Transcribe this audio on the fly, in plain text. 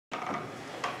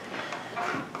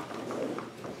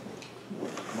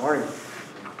Morning.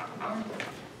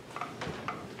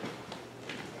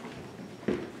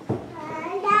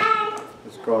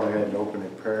 Let's go ahead and open in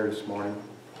prayer this morning.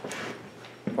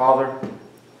 Father,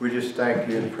 we just thank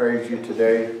you and praise you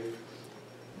today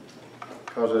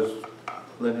because as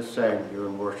Linda sang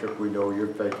during worship, we know you're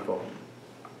faithful.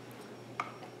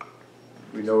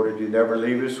 We know that you never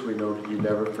leave us. We know that you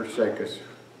never forsake us.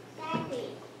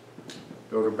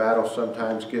 Though the battle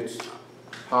sometimes gets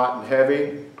hot and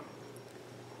heavy,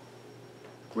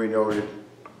 we know that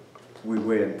we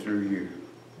win through you.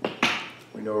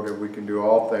 We know that we can do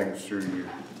all things through you.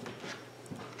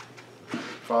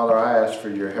 Father, I ask for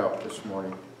your help this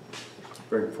morning.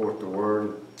 Bring forth the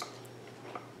word.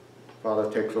 Father,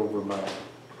 take over my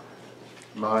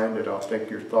mind that I'll think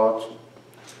your thoughts.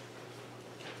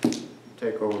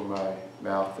 Take over my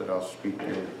mouth that I'll speak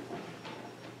your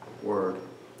word.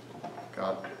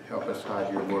 God, help us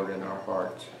hide your word in our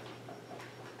hearts.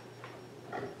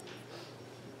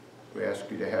 We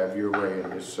ask you to have your way in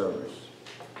this service.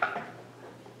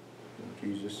 In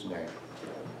Jesus' name,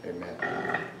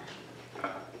 amen.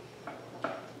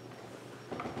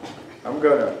 I'm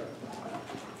gonna,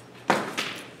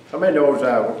 how many knows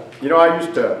I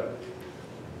used to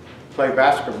play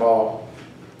basketball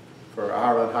for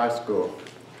Ireland High School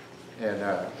and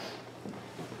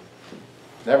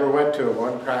never went to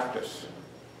one practice,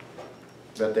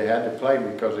 but they had to play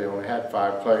me because they only had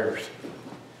 5 players.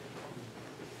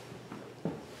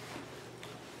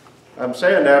 I'm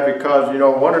saying that because,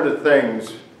 one of the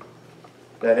things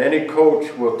that any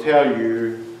coach will tell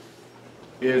you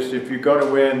is if you're going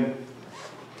to win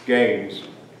games,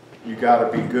 you got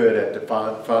to be good at the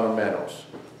fundamentals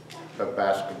of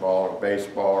basketball or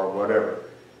baseball or whatever.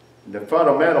 And the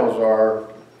fundamentals are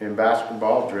in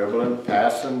basketball, dribbling,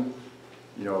 passing,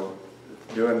 doing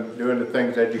the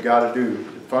things that you got to do,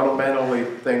 fundamentally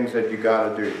things that you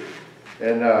got to do.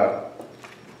 And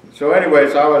so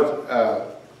anyways, I was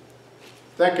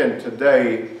thinking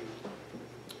today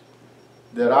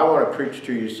that I want to preach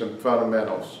to you some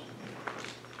fundamentals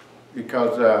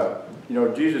because,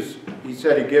 Jesus, he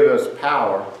said he gave us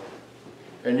power,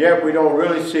 and yet we don't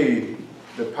really see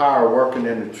the power working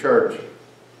in the church.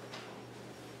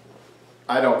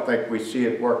 I don't think we see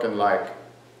it working like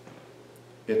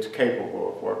it's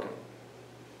capable of working.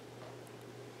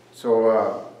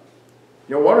 So,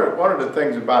 one of the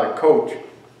things about a coach,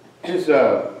 his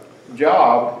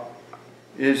job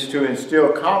is to instill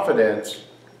confidence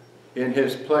in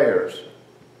his players.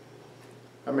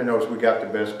 How many knows we got the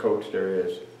best coach there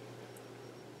is?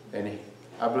 And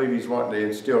I believe he's wanting to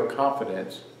instill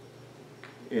confidence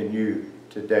in you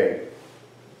today.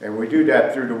 And we do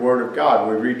that through the Word of God.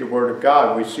 We read the Word of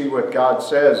God. We see what God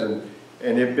says, and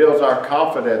it builds our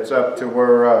confidence up to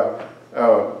where,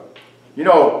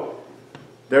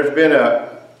 there's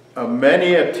been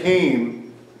many a team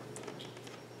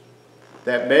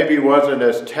that maybe wasn't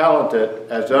as talented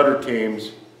as other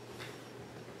teams,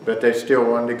 but they still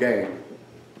won the game.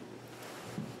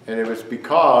 And it was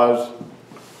because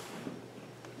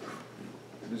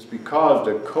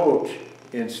the coach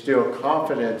instilled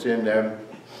confidence in them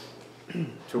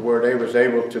to where they was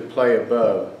able to play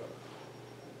above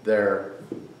their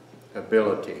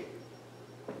ability.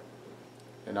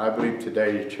 And I believe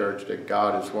today, church, that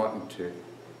God is wanting to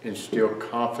instill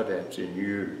confidence in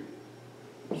you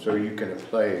so you can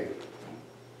play.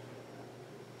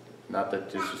 Not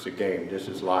that this is a game, this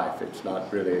is life. It's not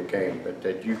really a game, but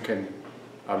that you can,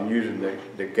 I'm using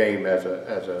the game as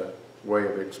a way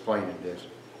of explaining this.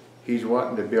 He's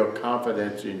wanting to build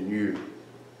confidence in you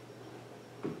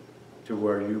to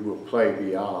where you will play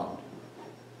beyond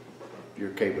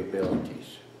your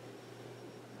capabilities.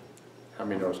 How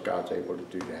many knows God's able to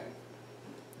do that?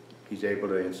 He's able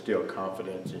to instill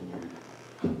confidence in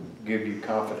you, give you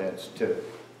confidence to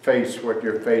face what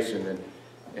you're facing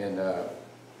and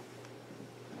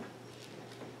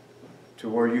to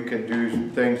where you can do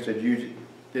things that you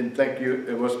didn't think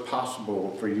it was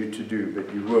possible for you to do,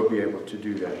 but you will be able to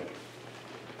do that.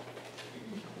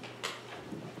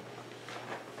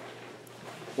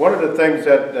 One of the things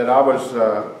that I was,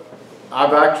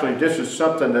 this is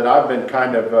something that I've been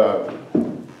kind of,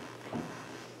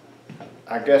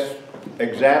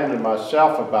 examining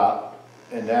myself about,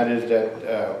 and that is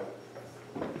that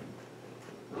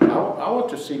I want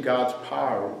to see God's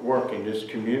power work in this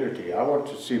community. I want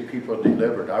to see people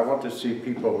delivered. I want to see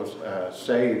people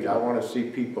saved. I want to see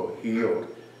people healed.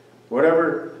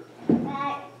 Whatever,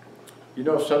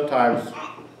 sometimes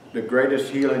the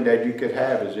greatest healing that you could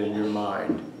have is in your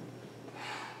mind.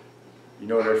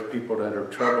 There's people that are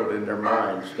troubled in their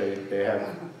minds. They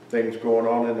have things going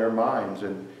on in their minds,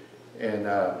 and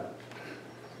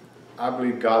I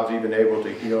believe God's even able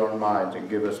to heal our minds and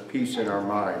give us peace in our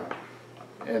mind.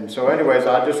 And so anyways,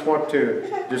 I just want to,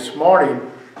 this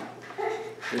morning,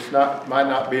 might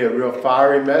not be a real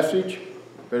fiery message,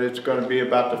 but it's going to be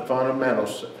about the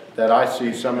fundamentals that I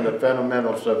see, some of the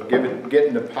fundamentals of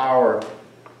getting the power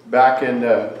back in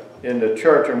the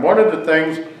church. And one of the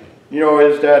things,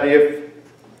 is that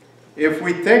if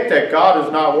we think that God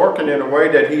is not working in a way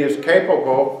that He is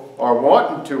capable or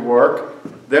wanting to work,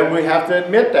 then we have to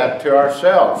admit that to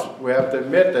ourselves. We have to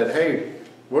admit that, hey,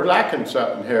 we're lacking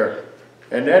something here.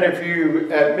 And then if you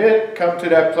come to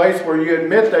that place where you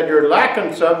admit that you're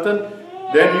lacking something,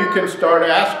 then you can start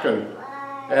asking.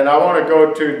 And I want to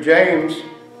go to James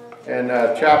in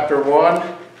chapter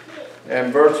 1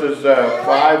 and verses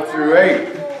 5 through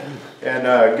 8. And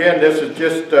again, this is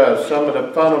just some of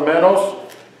the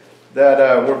fundamentals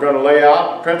that we're going to lay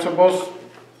out, principles.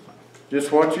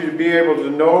 Just want you to be able to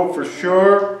know for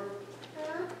sure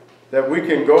that we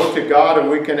can go to God and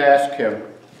we can ask Him.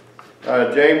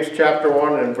 James chapter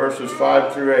 1 and verses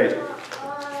 5 through 8.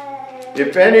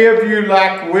 If any of you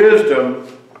lack wisdom,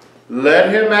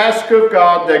 let him ask of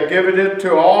God that giveth it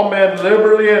to all men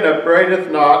liberally and upbraideth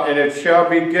not, and it shall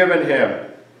be given him.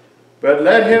 But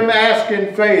let him ask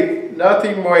in faith,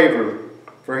 nothing waver.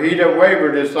 For he that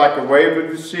wavered is like a wave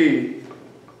of the sea,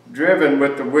 driven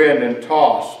with the wind and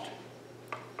tossed.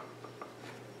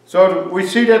 So we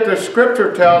see that the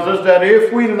scripture tells us that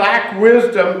if we lack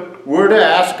wisdom, we're to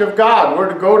ask of God.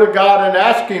 We're to go to God and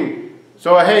ask Him.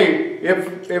 So hey,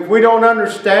 if we don't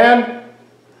understand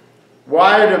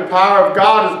why the power of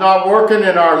God is not working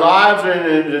in our lives and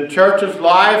in the church's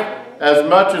life as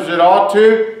much as it ought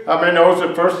to,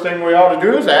 the first thing we ought to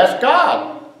do is ask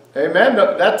God. Amen.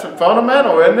 That's a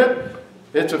fundamental, isn't it?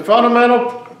 It's a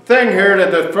fundamental thing here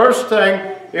that the first thing,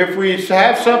 if we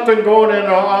have something going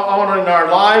on in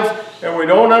our lives and we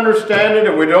don't understand it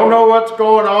and we don't know what's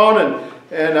going on,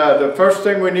 and the first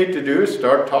thing we need to do is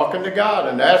start talking to God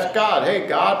and ask God, hey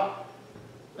God,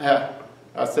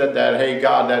 I said that, hey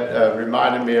God, that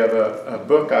reminded me of a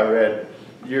book I read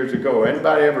years ago.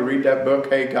 Anybody ever read that book,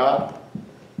 Hey God?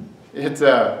 It's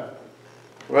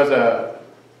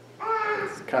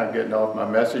kind of getting off my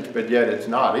message, but yet it's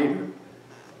not either.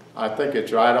 I think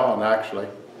it's right on, actually.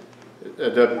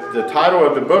 The title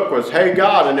of the book was Hey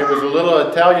God, and it was a little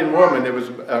Italian woman. It was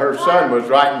her son was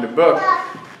writing the book,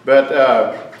 but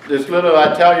this little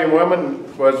Italian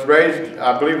woman was raised,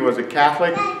 I believe it was a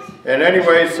Catholic, and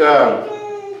anyways,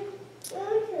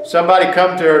 somebody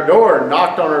come to her door and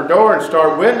knocked on her door and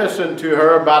started witnessing to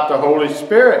her about the Holy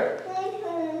Spirit.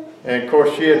 And of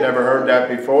course she had never heard that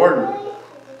before and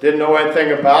didn't know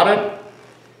anything about it.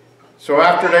 So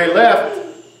after they left,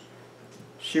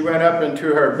 she went up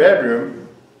into her bedroom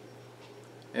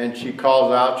and she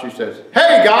calls out, she says,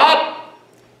 hey God,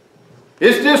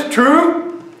 is this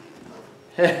true?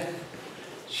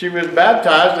 She was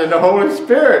baptized in the Holy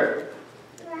Spirit.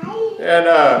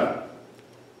 And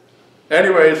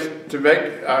anyways,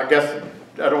 I guess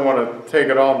I don't want to take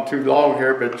it on too long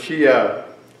here, but she,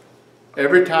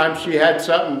 every time she had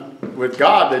something with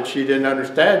God that she didn't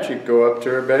understand, she'd go up to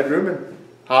her bedroom and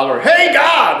holler, hey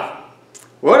God!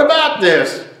 What about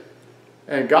this?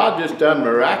 And God just done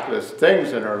miraculous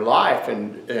things in her life,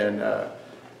 and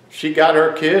she got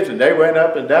her kids, and they went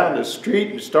up and down the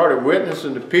street and started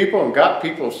witnessing to people and got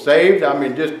people saved.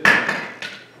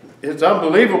 It's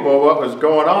unbelievable what was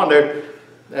going on there.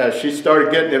 She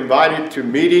started getting invited to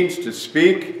meetings to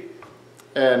speak,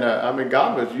 and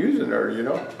God was using her,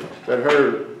 But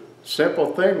her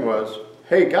simple thing was,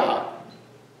 hey God,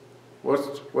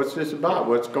 what's this about?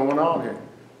 What's going on here?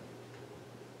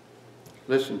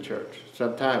 Listen, church,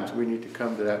 sometimes we need to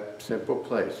come to that simple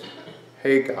place.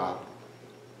 Hey, God,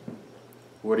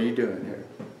 what are you doing here?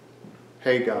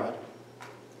 Hey, God,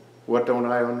 what don't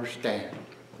I understand?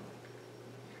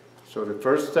 So the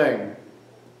first thing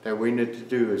that we need to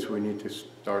do is we need to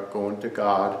start going to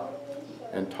God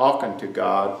and talking to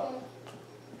God.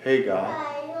 Hey,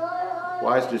 God,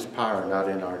 why is this power not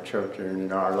in our church and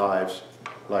in our lives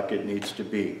like it needs to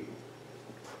be?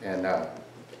 And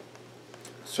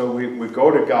so we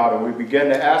go to God and we begin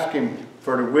to ask Him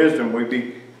for the wisdom.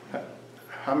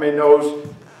 How many knows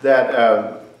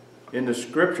that in the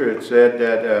scripture it said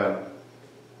that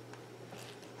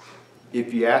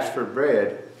if you ask for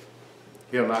bread,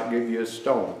 He'll not give you a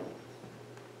stone.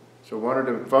 So one of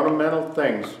the fundamental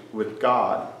things with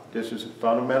God, this is a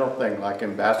fundamental thing, like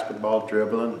in basketball,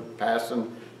 dribbling,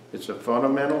 passing, it's a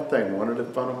fundamental thing. One of the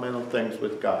fundamental things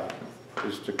with God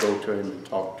is to go to Him and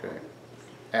talk to Him.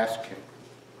 Ask Him.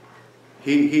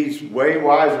 He's way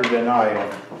wiser than I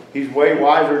am. He's way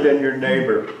wiser than your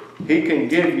neighbor. He can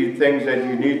give you things that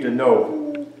you need to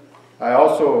know. I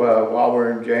also, while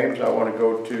we're in James, I want to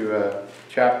go to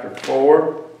chapter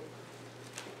 4.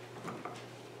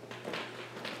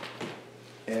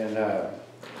 And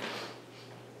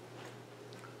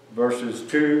verses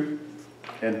 2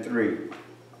 and 3.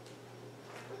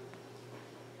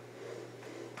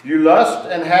 You lust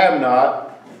and have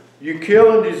not. You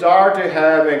kill and desire to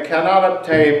have and cannot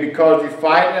obtain because you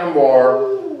fight and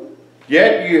war.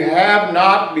 Yet you have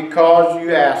not because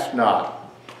you ask not.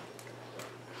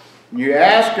 You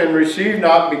ask and receive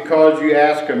not because you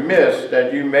ask amiss,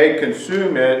 that you may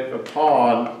consume it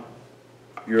upon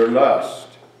your lust.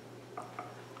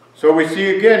 So we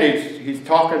see again, he's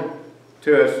talking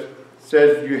to us,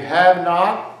 says you have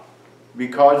not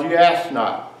because you ask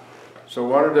not. So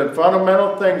one of the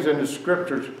fundamental things in the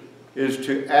scriptures is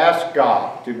to ask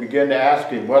God, to begin to ask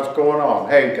him, what's going on?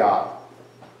 Hey God,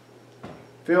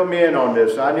 fill me in on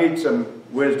this. I need some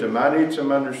wisdom. I need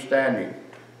some understanding.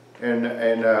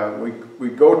 And we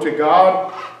go to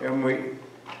God, and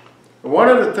one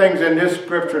of the things in this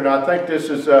scripture, and I think this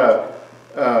is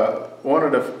one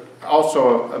of the,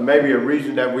 also maybe a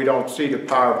reason that we don't see the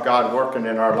power of God working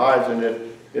in our lives, and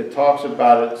it talks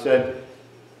about, it said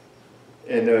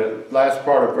in the last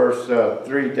part of verse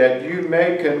 3, that you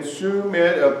may consume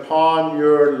it upon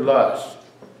your lust.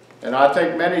 And I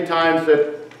think many times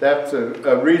that's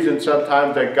a reason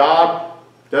sometimes that God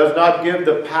does not give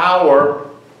the power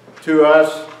to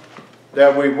us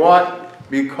that we want,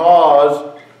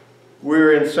 because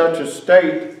we're in such a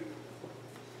state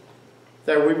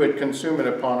that we would consume it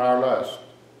upon our lust.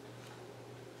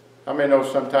 I mean,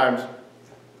 sometimes,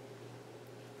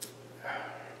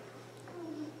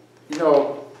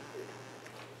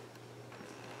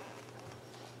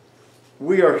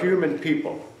 we are human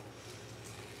people.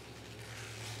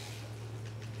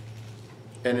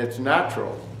 And it's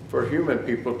natural for human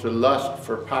people to lust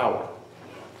for power.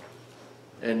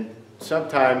 And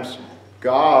sometimes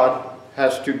God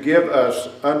has to give us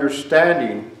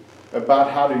understanding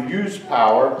about how to use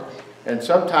power. And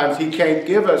sometimes he can't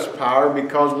give us power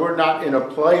because we're not in a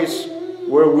place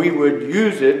where we would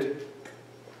use it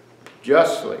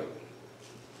justly.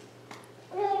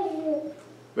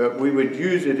 But we would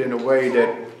use it in a way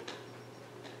that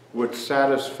would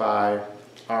satisfy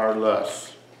our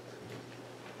lusts.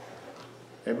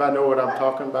 Anybody know what I'm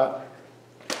talking about?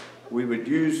 We would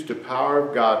use the power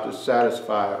of God to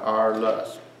satisfy our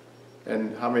lust.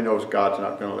 And how many knows God's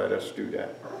not going to let us do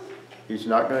that? He's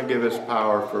not going to give us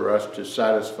power for us to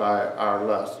satisfy our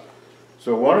lust.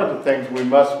 So one of the things we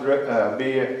must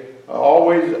be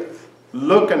always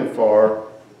looking for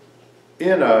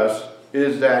in us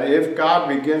is that if God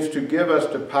begins to give us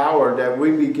the power, that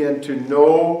we begin to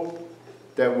know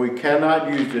that we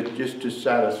cannot use it just to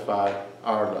satisfy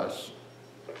our lust.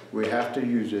 We have to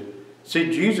use it.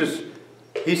 See, Jesus,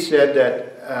 he said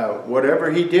that whatever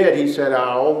he did, he said, I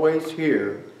always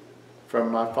hear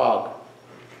from my Father.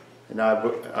 And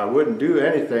I wouldn't do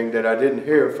anything that I didn't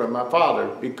hear from my Father,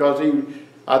 because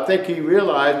I think he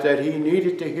realized that he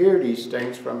needed to hear these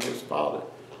things from his Father.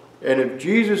 And if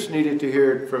Jesus needed to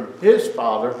hear it from his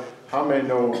Father, how many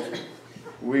know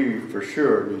we for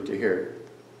sure need to hear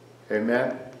it?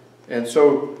 Amen? And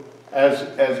so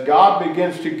as God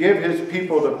begins to give his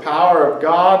people the power of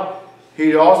God,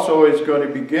 he also is going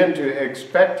to begin to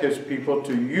expect his people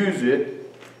to use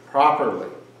it properly,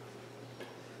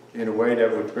 in a way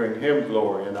that would bring him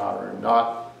glory and honor and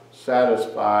not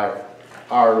satisfy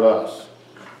our lusts.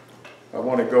 I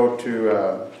want to go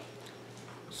to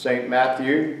St.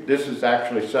 Matthew. This is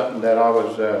actually something that I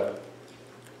was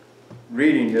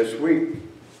reading this week,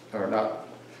 or not,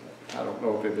 I don't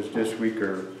know if it was this week,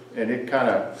 and it kind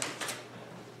of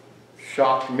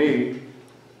shocked me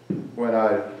when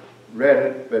I read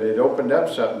it, but it opened up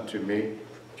something to me.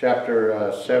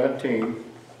 Chapter 17,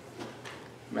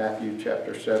 Matthew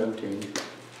chapter 17.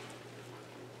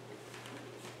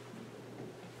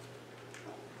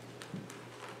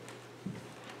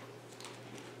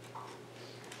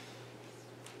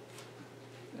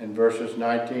 In verses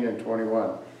 19 and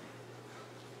 21.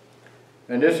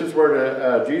 And this is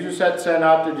where Jesus had sent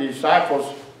out the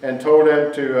disciples and told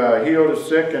them to heal the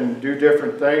sick and do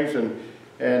different things, and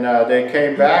they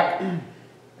came back,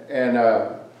 and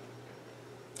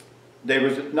they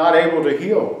was not able to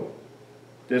heal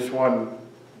this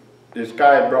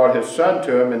guy had brought his son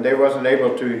to him, and they wasn't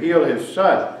able to heal his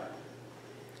son.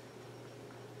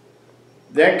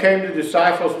 Then came the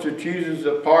disciples to Jesus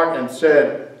apart and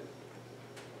said,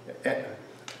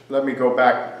 let me go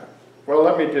back. Well,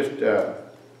 let me just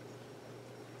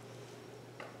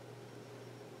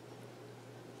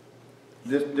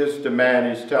this the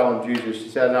man, he's telling Jesus, he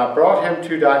said, and I brought him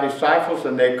to thy disciples,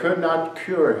 and they could not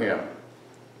cure him.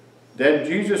 Then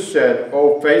Jesus said,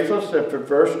 O faithless and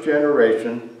perverse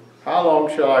generation, how long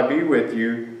shall I be with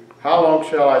you? How long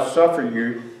shall I suffer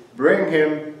you? Bring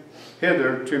him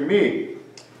hither to me.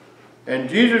 And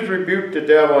Jesus rebuked the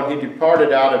devil, and he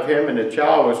departed out of him, and the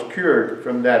child was cured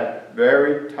from that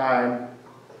very time,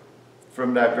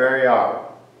 from that very hour.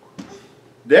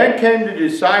 Then came the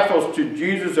disciples to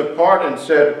Jesus apart and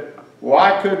said,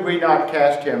 Why could we not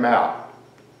cast him out?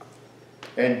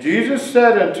 And Jesus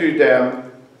said unto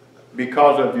them,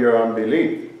 Because of your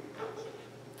unbelief.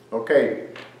 Okay,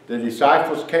 the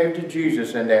disciples came to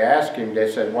Jesus and they asked him, they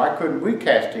said, Why couldn't we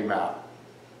cast him out?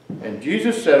 And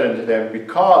Jesus said unto them,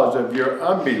 Because of your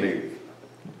unbelief.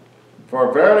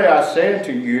 For verily I say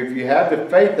unto you, if you have the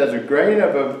faith as a grain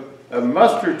of a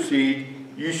mustard seed,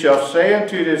 you shall say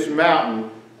unto this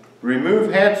mountain,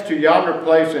 Remove hence to yonder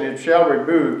place, and it shall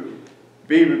remove,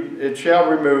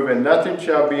 and nothing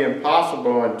shall be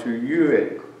impossible unto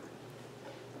you.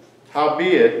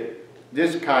 Howbeit,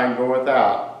 this kind goeth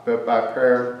out, but by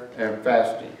prayer and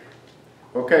fasting.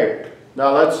 Okay,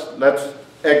 now let's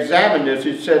examine this.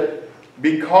 He said,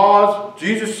 because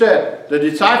Jesus said, the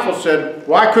disciples said,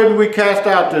 why couldn't we cast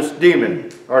out this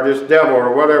demon or this devil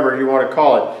or whatever you want to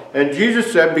call it? And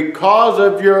Jesus said, because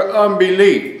of your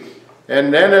unbelief.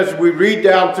 And then as we read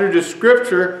down through the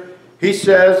scripture, he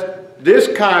says,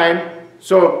 this kind,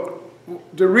 so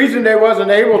the reason they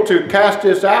wasn't able to cast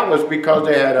this out was because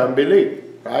they had unbelief,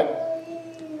 right?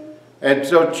 And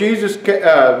so Jesus,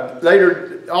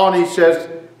 later on he says,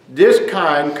 this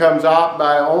kind comes out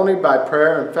only by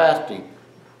prayer and fasting.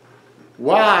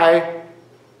 Why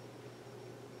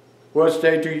was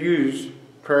they to use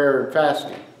prayer and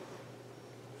fasting?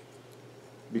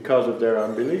 Because of their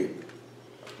unbelief.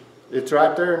 It's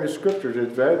right there in the scriptures.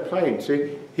 It's very plain.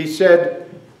 See, he said,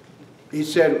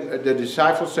 the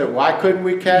disciples said, why couldn't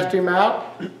we cast him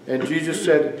out? And Jesus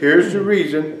said, here's the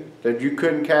reason that you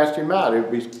couldn't cast him out. It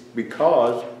was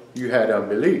because you had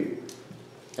unbelief.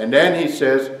 And then he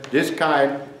says, this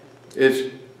kind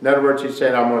is, in other words, he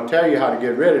said, I'm going to tell you how to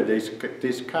get rid of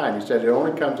this kind. He said, it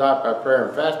only comes out by prayer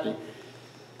and fasting.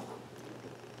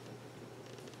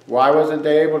 Why wasn't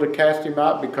they able to cast him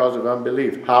out? Because of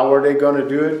unbelief. How were they going to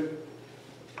do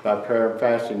it? By prayer and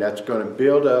fasting. That's going to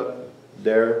build up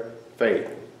their faith.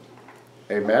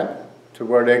 Amen? To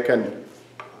where they can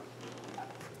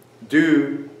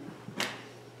do,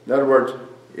 in other words,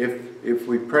 if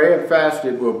we pray and fast,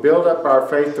 it will build up our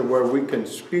faith to where we can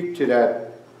speak to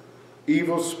that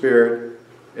evil spirit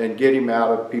and get him out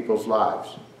of people's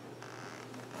lives.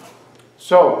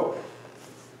 So,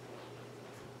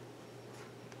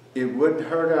 it wouldn't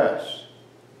hurt us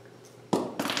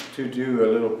to do a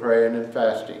little praying and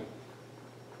fasting.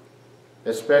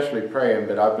 Especially praying,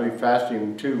 but I believe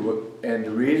fasting too. And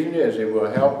the reason is it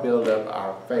will help build up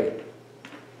our faith.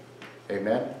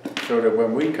 Amen? So that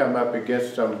when we come up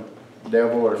against some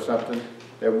devil or something,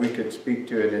 that we could speak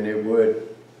to it and it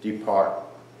would depart.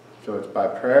 So it's by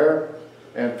prayer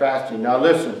and fasting. Now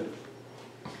listen,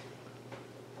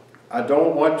 I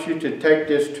don't want you to take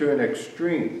this to an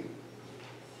extreme.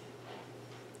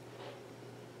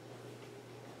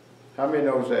 How many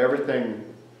knows that everything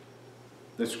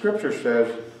the scripture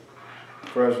says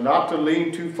for us not to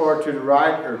lean too far to the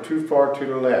right or too far to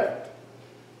the left,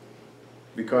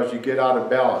 because you get out of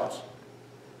balance.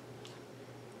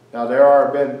 Now there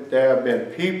have been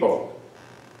people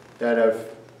that have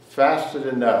fasted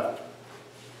enough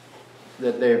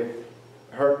that they've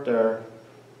hurt their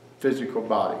physical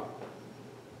body.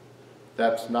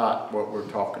 That's not what we're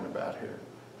talking about here.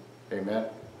 Amen?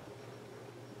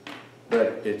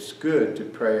 But it's good to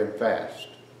pray and fast.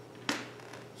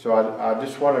 So I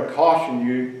just want to caution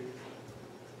you.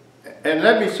 And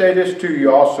let me say this to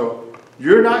you also.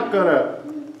 You're not going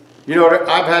to, you know,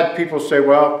 I've had people say,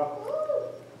 well,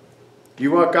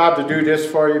 you want God to do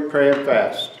this for you, pray and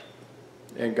fast.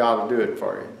 And God will do it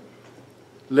for you.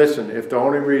 Listen, if the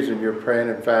only reason you're praying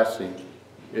and fasting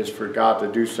is for God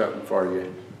to do something for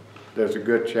you, there's a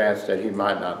good chance that he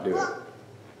might not do it.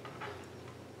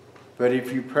 But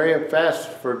if you pray and fast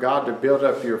for God to build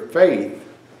up your faith,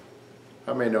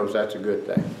 how many knows that's a good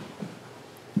thing?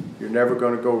 You're never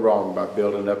going to go wrong by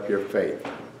building up your faith.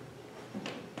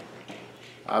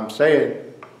 I'm saying,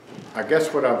 I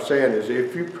guess what I'm saying is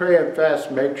if you pray and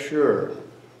fast, make sure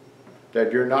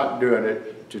that you're not doing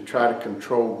it to try to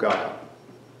control God.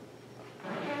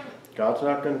 God's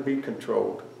not going to be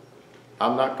controlled.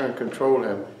 I'm not going to control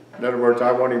him. In other words,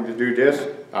 I want him to do this,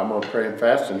 I'm going to pray and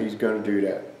fast, and he's going to do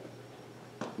that.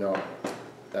 No,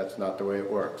 that's not the way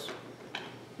it works.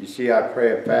 You see, I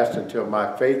pray and fast until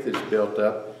my faith is built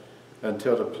up,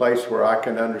 until the place where I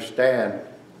can understand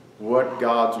what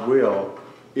God's will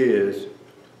is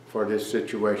for this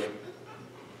situation.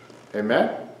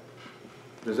 Amen?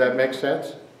 Does that make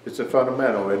sense? It's a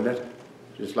fundamental, isn't it?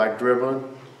 Just like dribbling,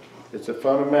 it's a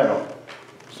fundamental.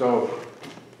 So,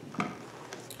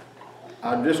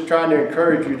 I'm just trying to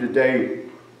encourage you today.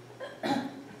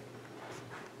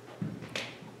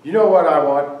 You know what I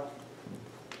want?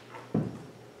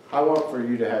 I want for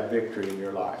you to have victory in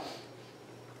your life.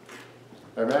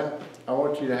 Amen? I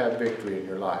want you to have victory in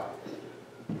your life.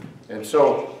 And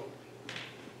so,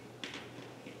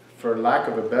 for lack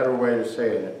of a better way of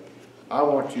saying it, I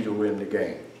want you to win the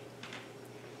game.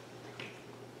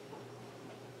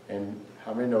 And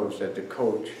how many knows that the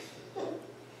coach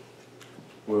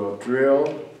will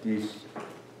drill these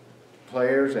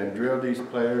players and drill these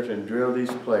players and drill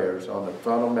these players on the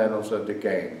fundamentals of the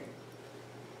game?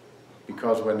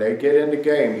 Because when they get in the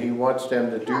game, he wants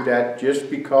them to do that just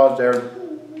because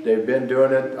they've been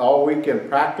doing it all week in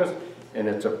practice, and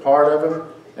it's a part of them,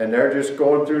 and they're just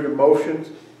going through the motions,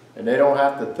 and they don't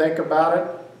have to think about it,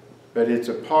 but it's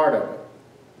a part of it.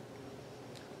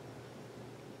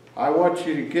 I want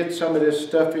you to get some of this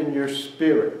stuff in your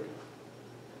spirit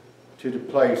to the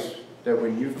place that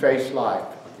when you face life,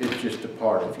 it's just a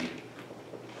part of you.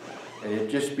 And it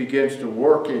just begins to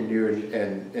work in you,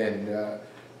 and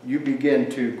you begin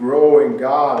to grow in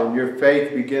God, and your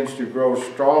faith begins to grow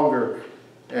stronger,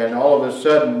 and all of a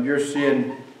sudden you're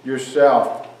seeing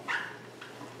yourself,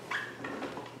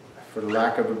 for the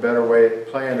lack of a better way,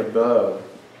 playing above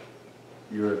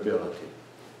your ability.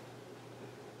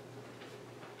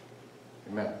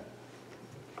 Amen.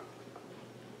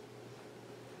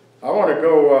 I want to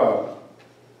go,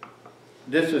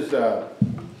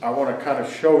 I want to kind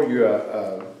of show you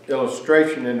a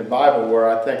illustration in the Bible where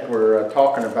I think we're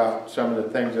talking about some of the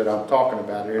things that I'm talking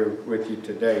about here with you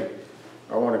today.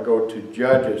 I want to go to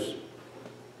Judges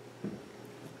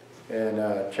in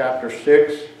chapter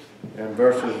 6 and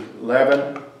verses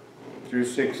 11 through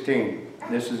 16.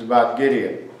 This is about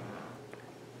Gideon.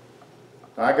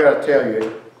 Now, I got to tell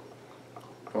you,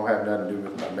 don't have nothing to do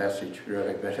with my message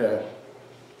really, but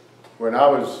when I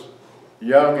was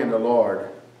young in the Lord,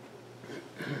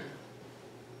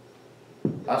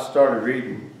 I started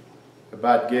reading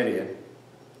about Gideon.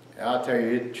 And I'll tell you,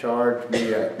 it charged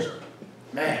me up.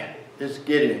 Man, this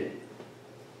Gideon.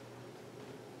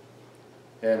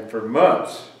 And for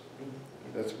months,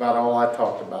 that's about all I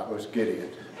talked about was Gideon.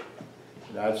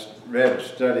 And I read and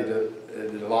studied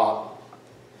it a lot.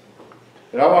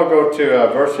 And I want to go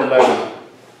to verse 11.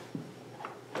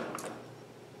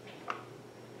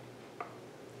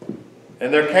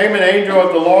 And there came an angel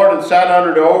of the Lord and sat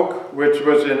under the oak, which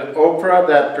was in Ophrah,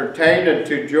 that pertained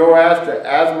unto Joash the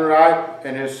Abiezrite,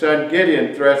 and his son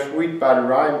Gideon threshed wheat by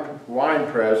the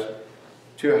winepress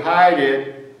to hide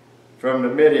it from the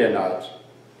Midianites.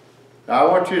 Now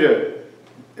I want you to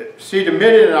see the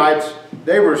Midianites,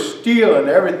 they were stealing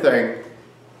everything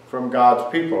from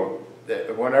God's people.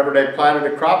 Whenever they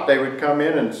planted a crop, they would come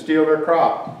in and steal their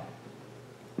crop.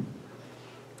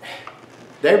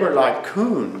 They were like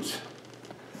coons.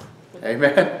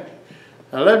 Amen.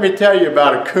 Now let me tell you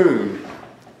about a coon.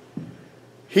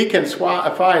 He can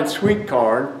find sweet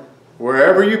corn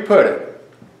wherever you put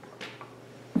it.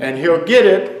 And he'll get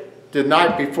it the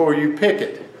night before you pick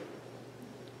it.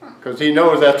 Because he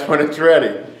knows that's when it's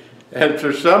ready. And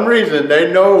for some reason,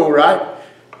 they know, right?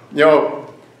 You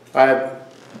know, I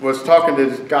was talking to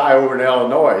this guy over in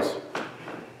Illinois,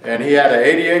 and he had an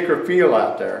 80-acre field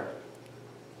out there.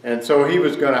 And so he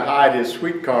was going to hide his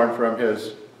sweet corn from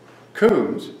his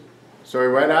coons. So he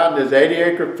went out in his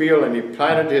 80-acre field and he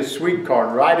planted his sweet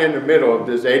corn right in the middle of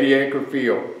this 80-acre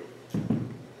field.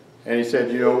 And he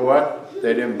said, you know what?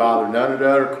 They didn't bother none of the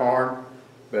other corn,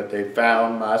 but they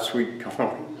found my sweet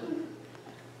corn.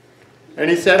 And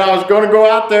he said, I was going to go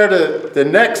out there the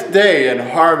next day and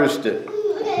harvest it.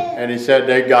 And he said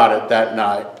they got it that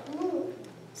night.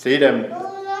 See, them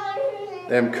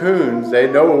coons, they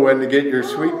know when to get your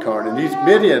sweet corn. And these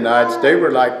Midianites, they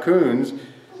were like coons.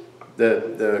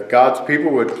 The God's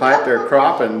people would plant their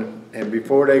crop, and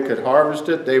before they could harvest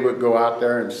it, they would go out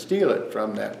there and steal it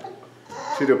from them.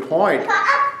 To the point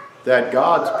that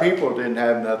God's people didn't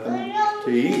have nothing to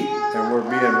eat and were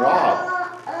being robbed.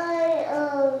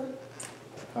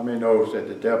 How many knows that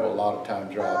the devil a lot of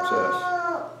times robs us?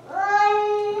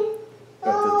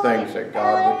 But the things that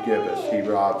God would give us, he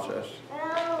robs us.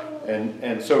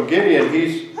 And so Gideon,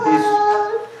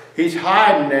 he's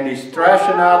hiding and he's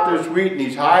thrashing out this wheat, and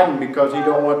he's hiding because he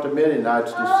don't want the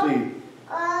Midianites to see.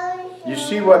 You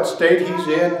see what state he's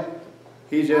in?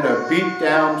 He's in a beat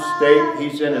down state.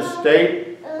 He's in a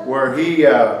state where he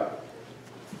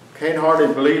can't hardly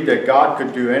believe that God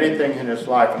could do anything in his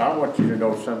life. And I want you to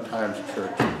know sometimes,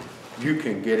 church, you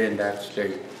can get in that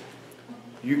state.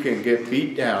 You can get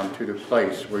beat down to the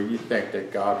place where you think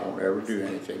that God won't ever do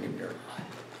anything in your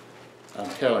life. I'm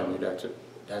telling you,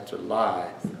 that's a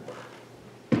lie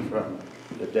from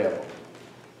the devil.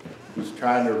 He's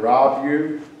trying to rob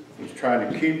you. He's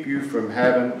trying to keep you from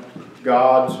having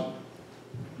God's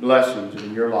blessings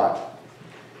in your life.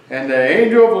 And the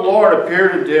angel of the Lord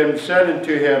appeared unto him and said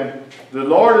unto him, The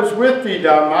Lord is with thee,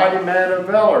 thou mighty man of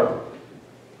valor.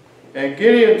 And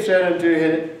Gideon said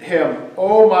unto him,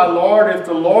 O my Lord, if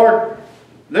the Lord...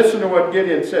 Listen to what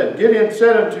Gideon said. Gideon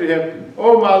said unto him,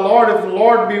 O my Lord, if the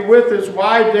Lord be with us,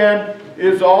 why then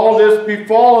is all this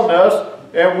befallen us?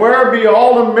 And where be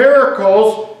all the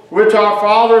miracles which our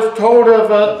fathers told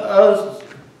of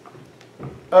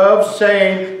us,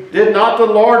 saying, Did not the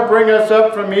Lord bring us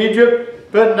up from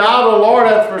Egypt? But now the Lord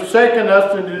hath forsaken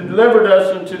us and delivered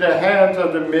us into the hands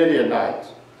of the Midianites.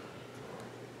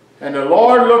 And the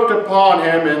Lord looked upon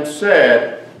him and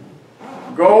said,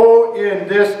 Go in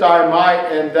this thy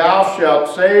might, and thou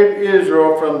shalt save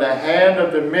Israel from the hand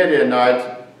of the Midianites.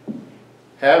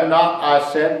 Have not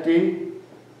I sent thee?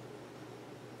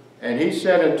 And he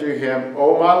said unto him,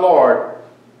 O my Lord,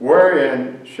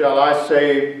 wherein shall I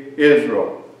save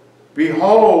Israel?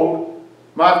 Behold,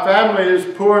 my family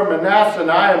is poor in Manasseh,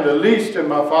 and I am the least in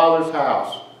my father's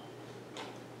house.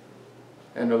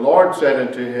 And the Lord said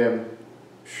unto him,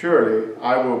 Surely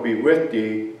I will be with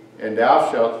thee, and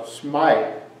thou shalt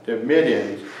smite the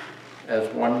Midians as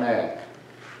one man.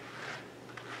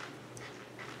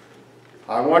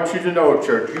 I want you to know,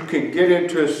 church, you can get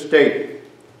into a state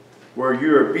where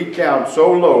you are beat down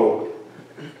so low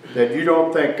that you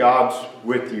don't think God's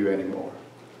with you anymore.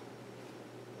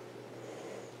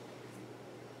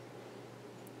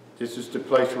 This is the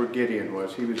place where Gideon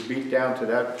was. He was beat down to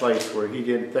that place where he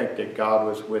didn't think that God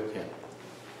was with him.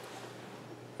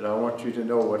 But I want you to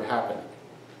know what happened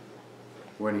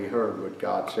when he heard what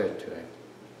God said to him.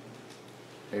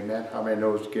 Amen. How many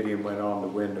knows Gideon went on to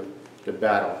win the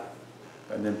battle?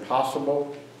 An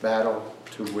impossible battle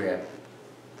to win.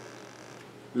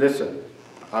 Listen,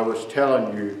 I was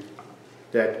telling you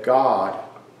that God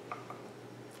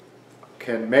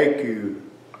can make you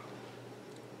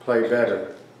play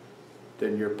better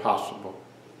than your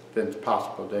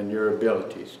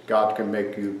abilities. God can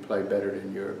make you play better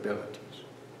than your abilities.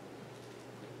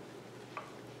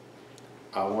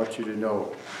 I want you to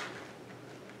know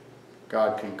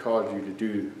God can cause you to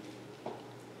do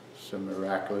some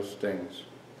miraculous things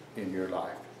in your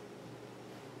life.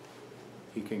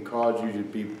 He can cause you to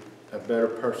be a better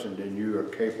person than you are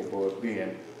capable of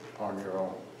being on your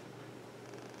own.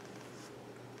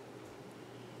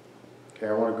 Okay,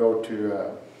 I want to go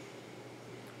to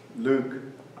Luke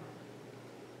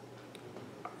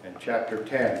and chapter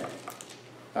 10.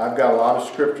 I've got a lot of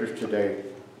scriptures today,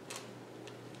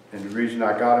 and the reason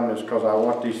I got them is because I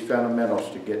want these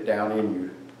fundamentals to get down in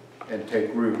you and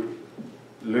take root.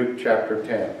 Luke chapter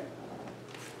 10.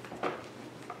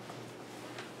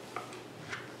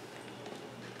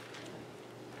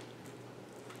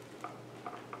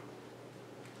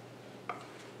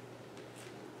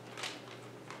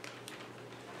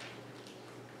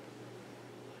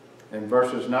 In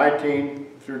verses 19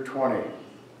 through 20.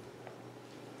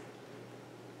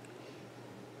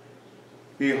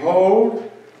 Behold,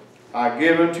 I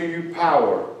give unto you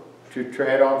power to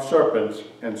tread on serpents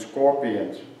and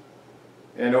scorpions,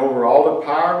 and over all the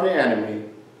power of the enemy,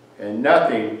 and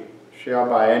nothing shall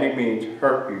by any means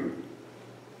hurt you.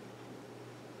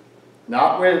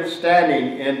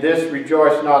 Notwithstanding, in this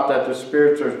rejoice not that the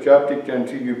spirits are subject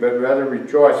unto you, but rather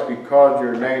rejoice because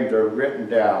your names are written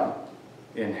down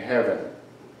in heaven.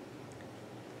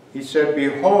 He said,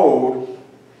 Behold,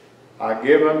 I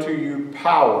give unto you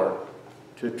power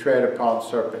to tread upon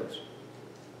serpents.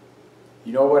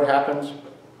 You know what happens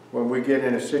when we get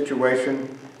in a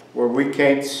situation where we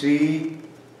can't see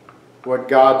what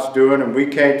God's doing and we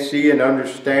can't see and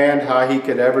understand how He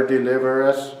could ever deliver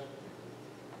us?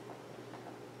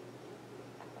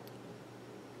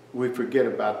 We forget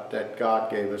about that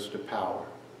God gave us the power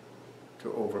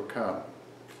to overcome.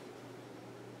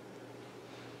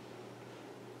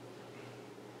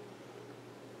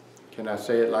 Can I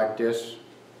say it like this?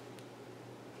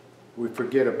 We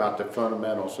forget about the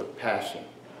fundamentals of passing.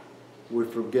 We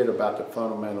forget about the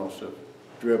fundamentals of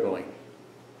dribbling.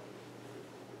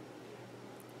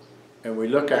 And we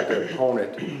look at the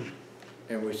opponent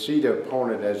and we see the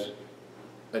opponent as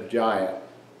a giant,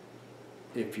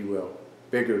 if you will,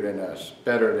 bigger than us,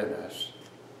 better than us.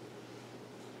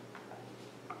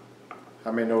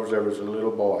 How many knows there was a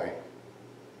little boy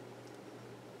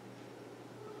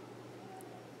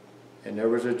and there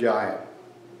was a giant,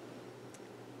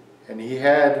 And he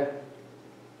had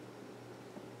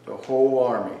the whole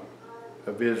army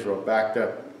of Israel backed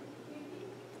up.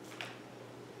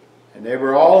 And they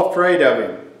were all afraid of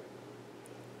him.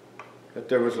 But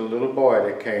there was a little boy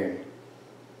that came.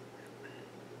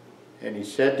 And he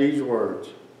said these words.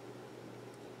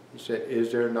 He said,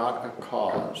 "Is there not a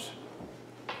cause?"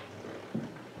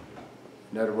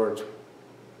 In other words,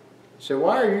 he said,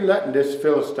 "Why are you letting this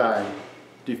Philistine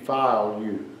defy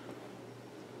you?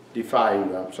 Defy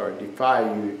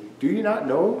you. Do you not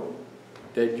know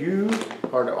that you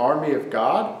are the army of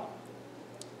God?"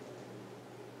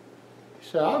 He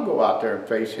said, "I'll go out there and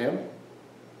face him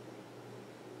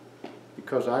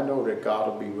because I know that God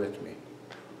will be with me."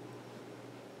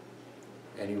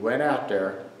 And he went out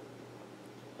there,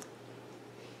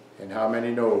 and how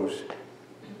many knows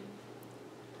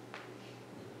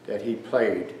that he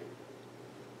played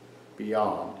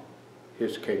beyond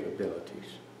his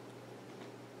capabilities?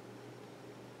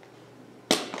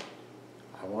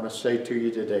 I want to say to you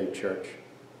today, church,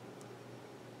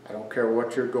 I don't care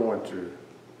what you're going through,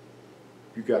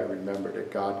 you got to remember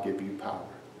that God gave you power.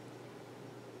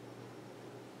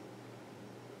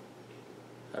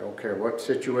 I don't care what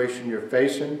situation you're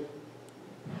facing.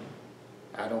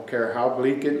 I don't care how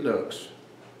bleak it looks.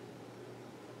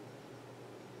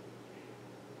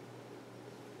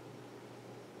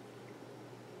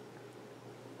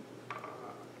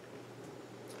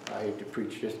 I hate to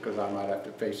preach this because I might have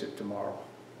to face it tomorrow.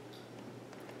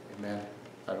 Amen.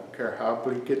 I don't care how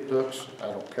bleak it looks. I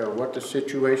don't care what the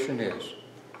situation is.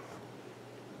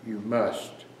 You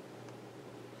must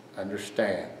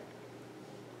understand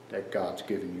that God's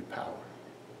given you power.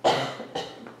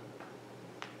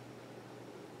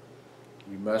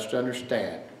 You must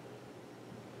understand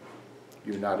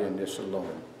you're not in this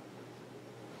alone.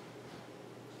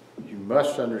 You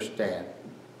must understand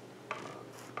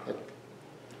that,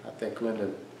 I think Linda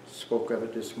spoke of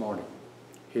it this morning,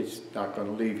 He's not going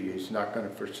to leave you. He's not going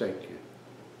to forsake you.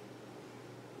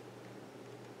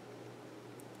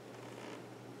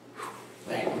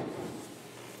 Man.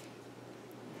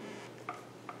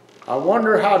 I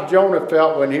wonder how Jonah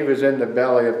felt when he was in the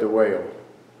belly of the whale.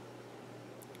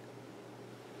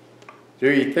 Do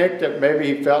you think that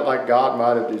maybe he felt like God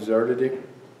might have deserted him?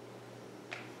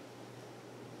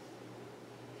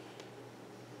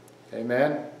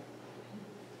 Amen?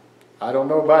 I don't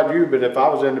know about you, but if I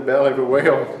was in the belly of a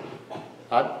whale,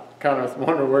 I'd kind of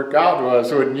wonder where God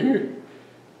was, wouldn't you?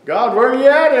 God, where are you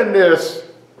at in this?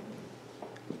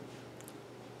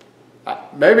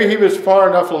 Maybe he was far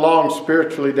enough along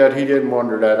spiritually that he didn't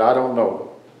wonder that. I don't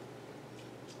know.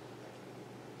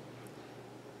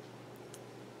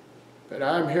 But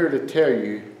I'm here to tell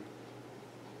you,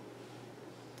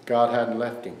 God hadn't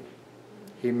left him.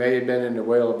 He may have been in the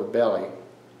whale of the belly.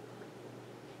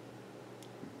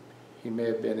 He may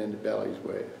have been in the belly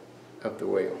of the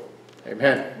whale.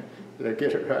 Amen. Did I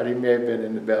get it right? He may have been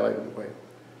in the belly of the whale.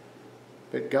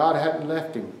 But God hadn't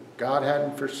left him. God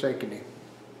hadn't forsaken him.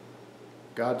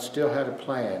 God still had a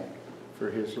plan for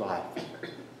his life.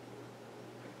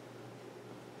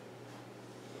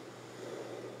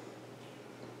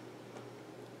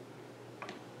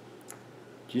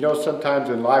 Do you know sometimes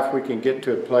in life we can get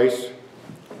to a place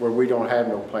where we don't have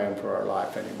no plan for our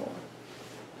life anymore?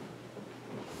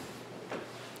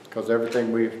 Because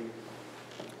everything we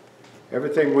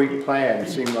planned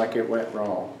seemed like it went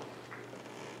wrong.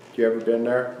 You ever been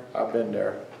there? I've been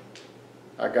there.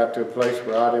 I got to a place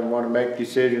where I didn't want to make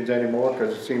decisions anymore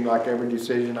because it seemed like every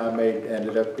decision I made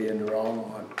ended up being the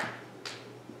wrong one.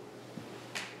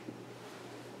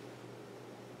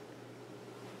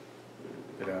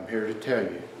 But I'm here to tell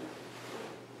you,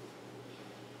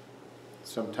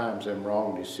 sometimes them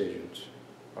wrong decisions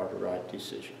are the right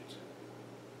decisions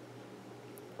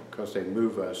because they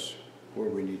move us where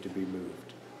we need to be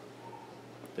moved.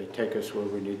 They take us where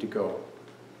we need to go.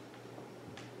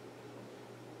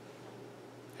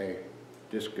 Hey,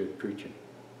 this good preaching.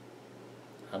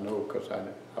 I know because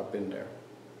I've been there.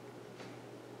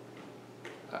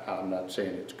 I'm not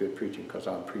saying it's good preaching because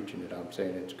I'm preaching it. I'm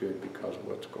saying it's good because of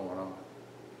what's going on.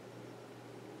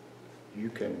 You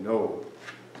can know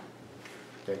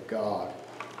that God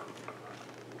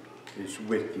is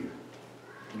with you.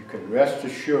 You can rest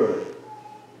assured.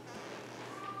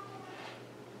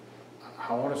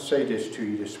 I want to say this to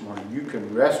you this morning. You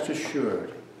can rest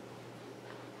assured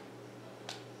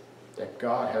that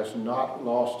God has not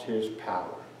lost his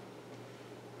power.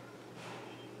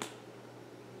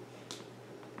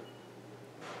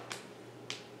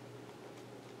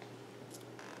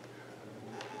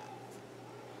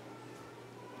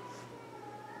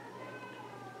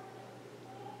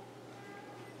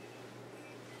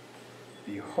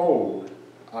 Behold,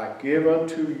 I give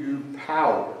unto you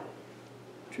power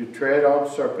to tread on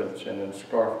serpents and on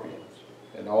scorpions,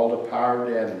 and all the power of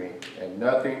the enemy, and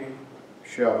nothing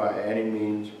shall by any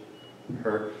means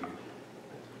hurt you.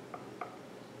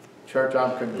 Church,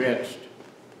 I'm convinced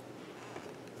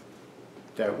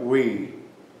that we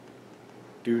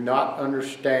do not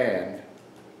understand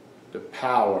the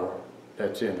power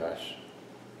that's in us.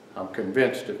 I'm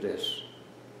convinced of this.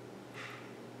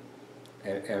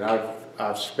 And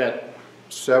I've spent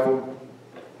several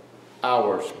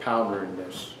hours pondering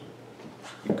this,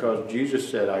 because Jesus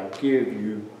said, I give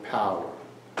you power.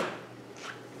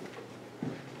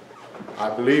 I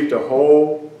believe the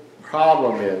whole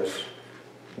problem is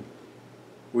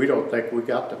we don't think we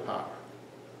got the power.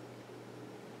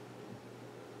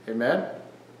 Amen?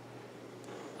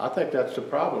 I think that's the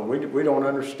problem. We don't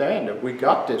understand that we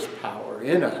got this power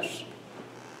in us.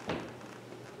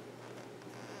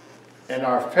 And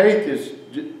our faith is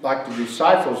like the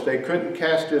disciples. They couldn't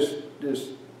cast this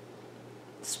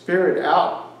spirit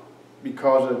out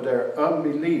because of their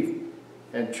unbelief.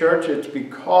 And church, it's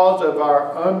because of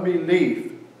our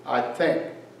unbelief, I think.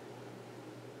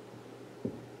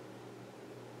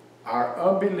 Our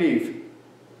unbelief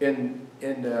in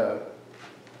the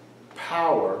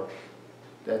power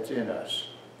that's in us.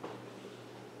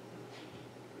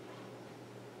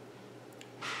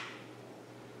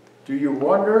 Do you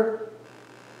wonder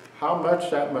how much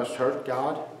that must hurt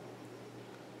God?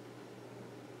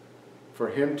 For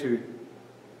Him to,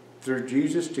 through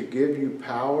Jesus, to give you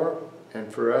power,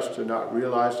 and for us to not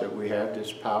realize that we have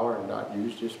this power and not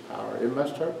use this power. It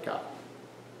must hurt God.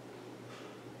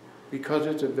 Because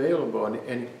it's available.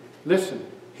 And listen,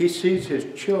 He sees His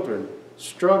children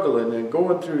struggling and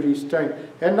going through these things.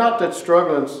 And not that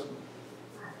struggling's...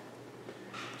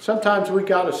 Sometimes we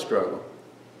got to struggle.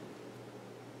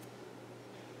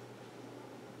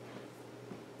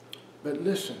 But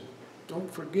listen, don't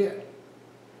forget.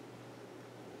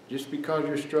 Just because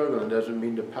you're struggling doesn't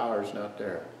mean the power's not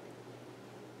there.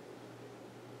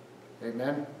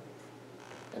 Amen?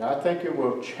 And I think it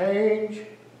will change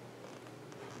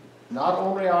not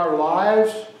only our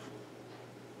lives,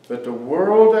 but the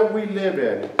world that we live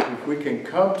in, if we can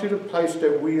come to the place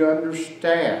that we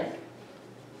understand,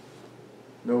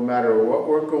 no matter what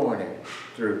we're going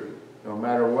through, no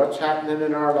matter what's happening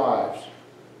in our lives,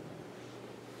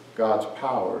 God's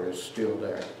power is still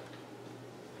there.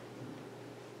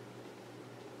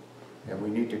 And we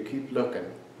need to keep looking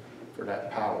for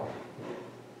that power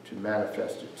to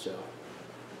manifest itself.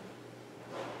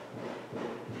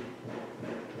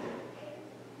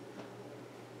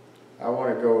 I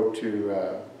want to go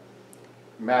to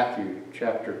Matthew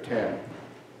chapter 10.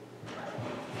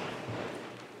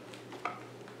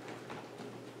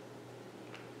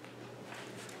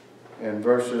 And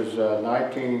verses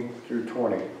 19 through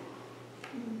 20.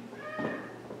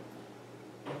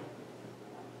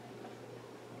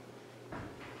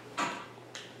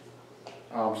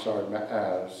 I'm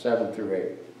sorry, 7 through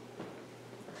 8.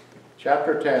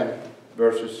 Chapter 10,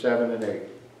 verses 7 and 8.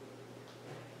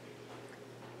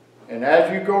 And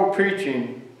as you go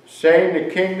preaching, saying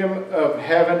the kingdom of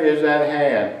heaven is at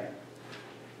hand,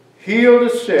 heal the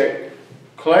sick,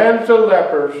 cleanse the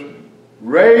lepers,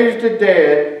 raise the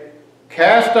dead,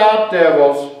 cast out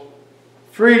devils,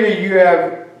 freely you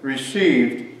have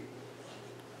received,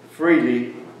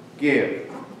 freely give.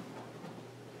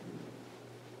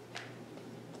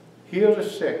 Heal the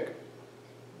sick,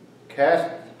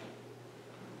 cleanse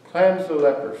the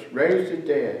lepers, raise the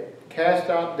dead, cast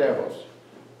out devils.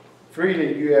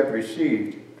 Freely you have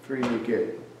received, freely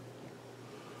give.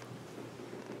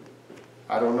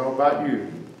 I don't know about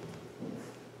you,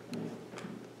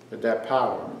 but that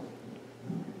power,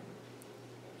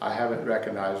 I haven't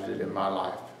recognized it in my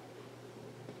life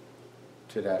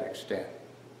to that extent.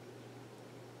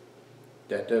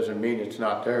 That doesn't mean it's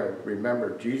not there.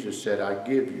 Remember, Jesus said, I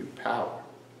give you power.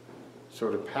 So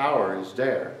the power is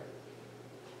there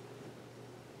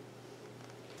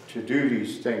to do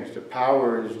these things. The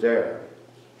power is there.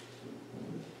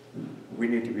 We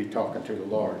need to be talking to the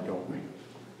Lord, don't we?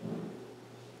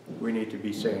 We need to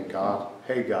be saying, God,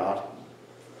 hey God,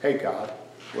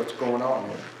 what's going on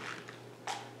here?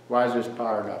 Why is this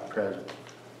power not present?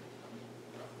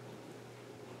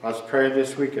 I was praying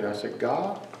this week and I said,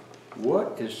 God,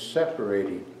 what is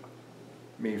separating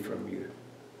me from you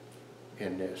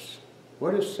in this?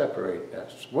 What is separating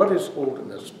us? What is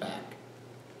holding us back?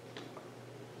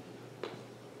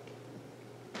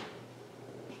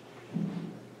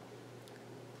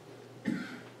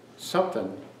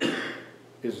 Something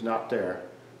is not there.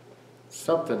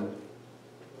 Somehow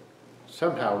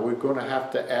we're going to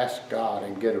have to ask God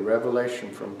and get a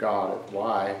revelation from God of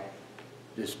why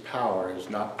this power is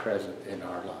not present in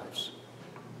our lives.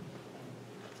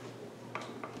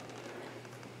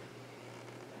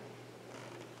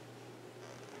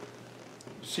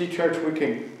 See, church, we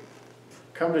can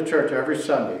come to church every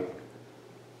Sunday.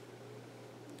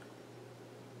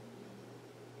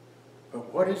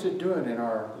 But what is it doing in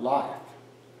our life?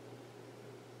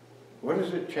 What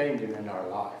is it changing in our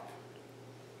life?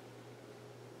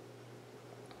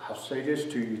 I'll say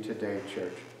this to you today,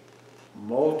 church.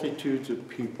 Multitudes of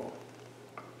people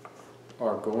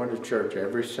are going to church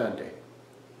every Sunday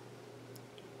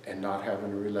and not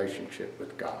having a relationship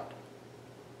with God.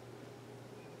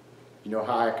 You know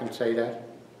how I can say that?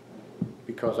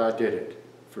 Because I did it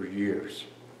for years.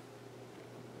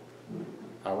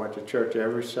 I went to church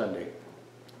every Sunday,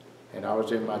 and I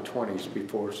was in my 20s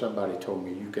before somebody told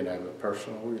me you can have a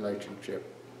personal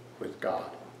relationship with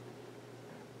God.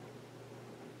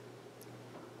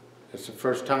 It's the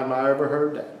first time I ever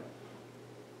heard that.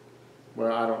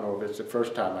 Well, I don't know if it's the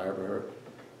first time I ever heard it.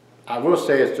 I will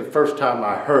say it's the first time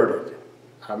I heard it.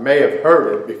 I may have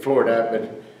heard it before that,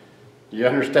 but you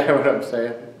understand what I'm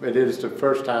saying? But it is the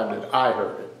first time that I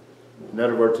heard it. In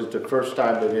other words, it's the first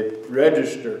time that it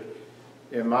registered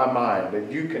in my mind that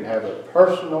you can have a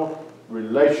personal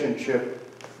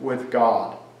relationship with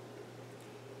God.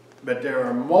 But there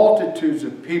are multitudes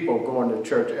of people going to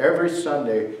church every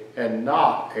Sunday and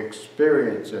not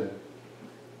experiencing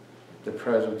the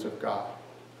presence of God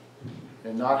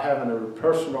and not having a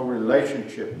personal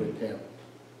relationship with Him.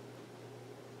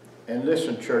 And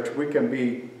listen, church, we can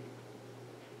be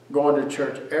going to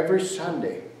church every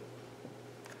Sunday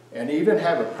and even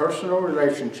have a personal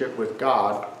relationship with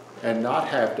God and not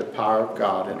have the power of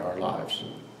God in our lives.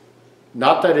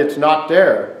 Not that it's not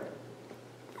there.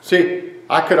 See,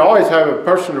 I could always have a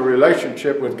personal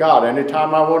relationship with God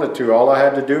anytime I wanted to. All I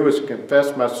had to do was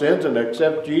confess my sins and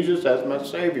accept Jesus as my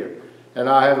Savior. And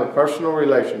I have a personal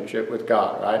relationship with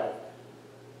God, right?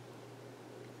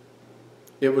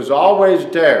 It was always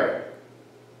there.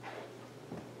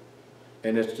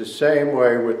 And it's the same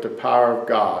way with the power of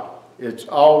God. It's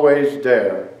always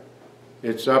there.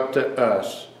 It's up to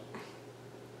us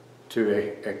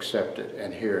to accept it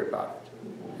and hear about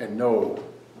it and know.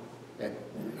 And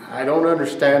I don't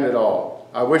understand it all.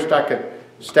 I wished I could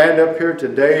stand up here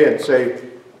today and say,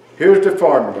 here's the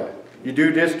formula. You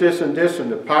do this, this, and this,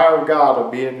 and the power of God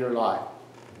will be in your life.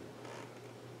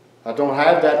 I don't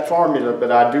have that formula,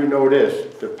 but I do know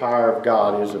this. The power of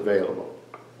God is available.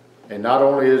 And not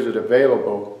only is it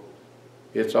available,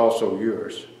 it's also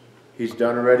yours. He's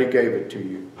done already gave it to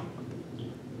you.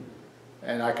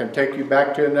 And I can take you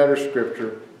back to another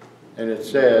scripture, and it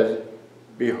says,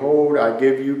 behold, I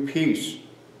give you peace.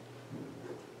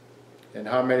 And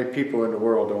how many people in the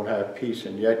world don't have peace,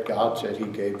 and yet God said He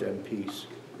gave them peace.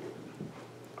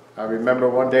 I remember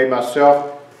one day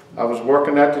myself, I was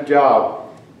working at the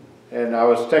job, and I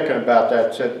was thinking about that.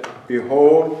 It said,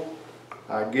 behold,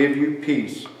 I give you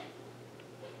peace.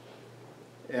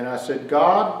 And I said,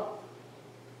 God,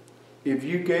 if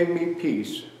you gave me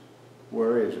peace,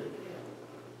 where is it?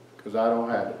 Because I don't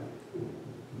have it.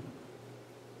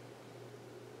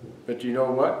 But you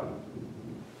know what?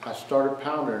 I started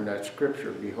pondering that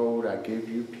scripture, behold, I give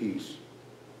you peace.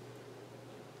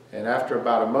 And after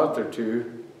about a month or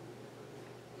two,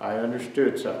 I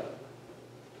understood something.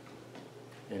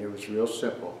 And it was real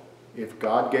simple. If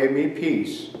God gave me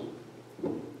peace,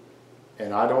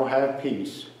 and I don't have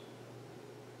peace,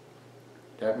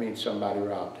 that means somebody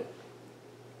robbed it.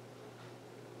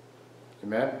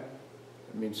 Amen?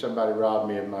 It means somebody robbed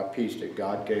me of my peace that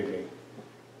God gave me.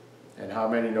 And how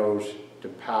many knows the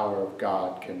power of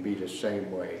God can be the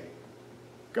same way?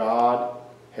 God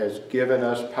has given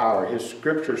us power. His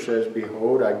scripture says,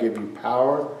 behold, I give you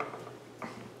power.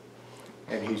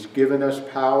 And He's given us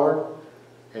power,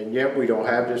 and yet we don't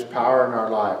have this power in our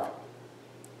life.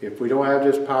 If we don't have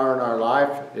this power in our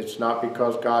life, it's not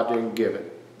because God didn't give it.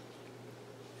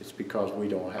 It's because we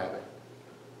don't have it.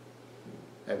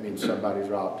 That means somebody's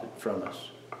robbed it from us.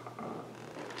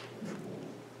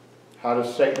 How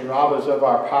does Satan rob us of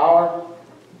our power?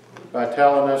 By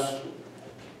telling us,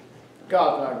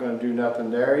 God's not going to do nothing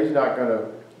there. He's not going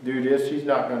to do this. He's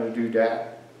not going to do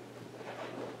that.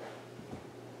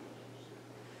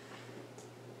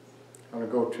 I'm going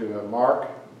to go to Mark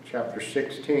chapter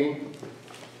 16.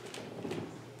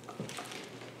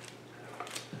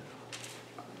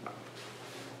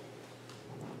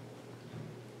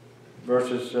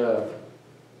 Verses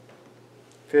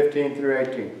 15 through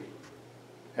 18.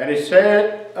 And He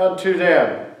said unto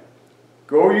them,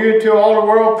 go ye into all the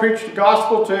world, preach the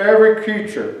gospel to every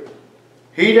creature.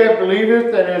 He that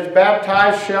believeth and is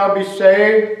baptized shall be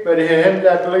saved, but him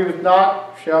that believeth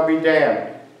not shall be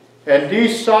damned. And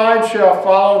these signs shall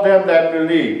follow them that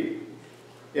believe.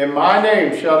 In my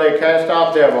name shall they cast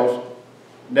out devils,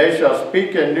 and they shall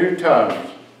speak in new tongues.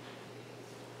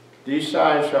 These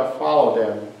signs shall follow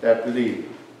them that believe.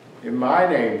 In my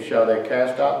name shall they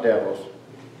cast out devils,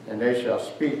 and they shall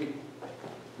speak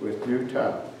with new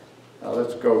tongues. Now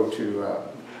let's go to,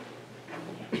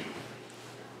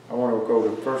 I want to go to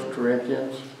 1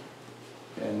 Corinthians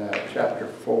in chapter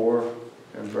 4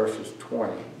 and verses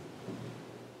 20.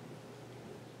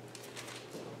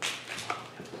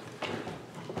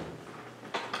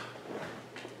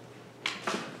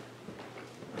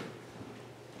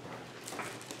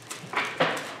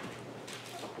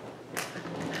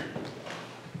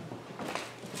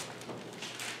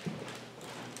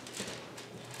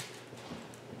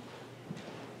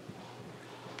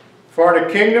 For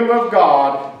the kingdom of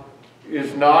God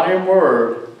is not in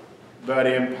word, but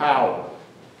in power.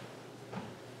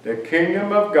 The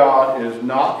kingdom of God is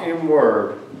not in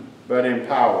word, but in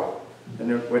power. And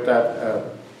with that,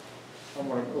 I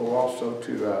want to go also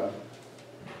to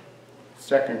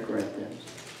 2 Corinthians.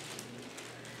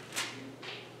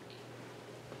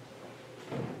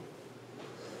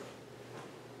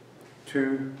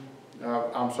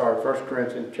 I'm sorry, 1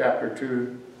 Corinthians chapter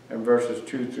 2 and verses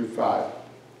 2 through 5.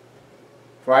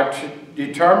 For I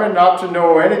determined not to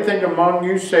know anything among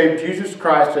you save Jesus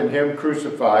Christ and him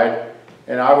crucified.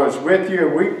 And I was with you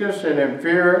in weakness and in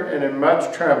fear and in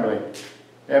much trembling.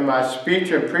 And my speech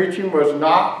and preaching was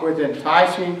not with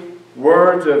enticing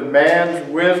words of man's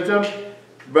wisdom,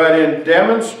 but in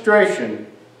demonstration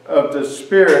of the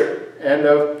Spirit and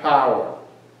of power,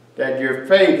 that your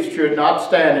faith should not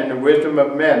stand in the wisdom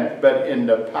of men, but in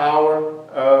the power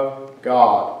of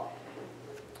God.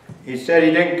 He said he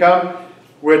didn't come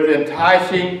with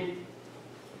enticing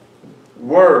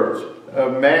words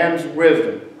of man's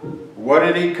wisdom. What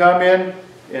did he come in?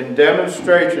 In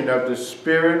demonstration of the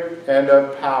Spirit and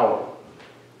of power.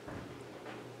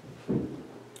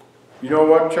 You know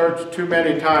what, church? Too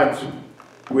many times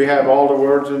we have all the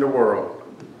words in the world.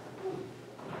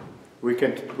 We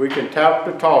can talk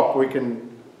the talk. We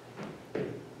can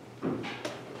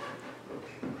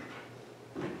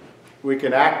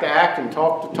act the act and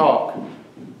talk the talk.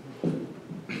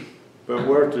 But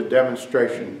where's the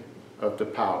demonstration of the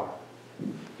power?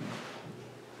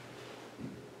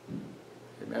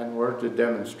 Amen. Where's the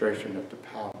demonstration of the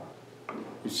power?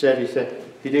 He said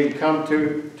he didn't come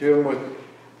to him with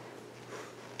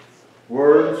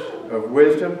words of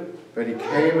wisdom, but he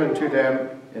came unto them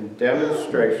in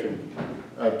demonstration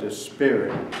of the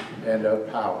Spirit and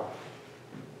of power.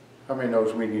 How many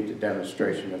knows we need the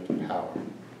demonstration of the power?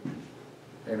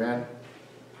 Amen.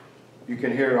 You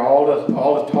can hear all the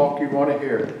talk you want to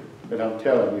hear, but I'm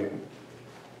telling you,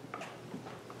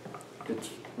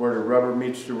 it's where the rubber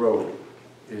meets the road,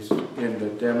 is in the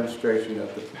demonstration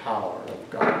of the power of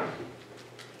God.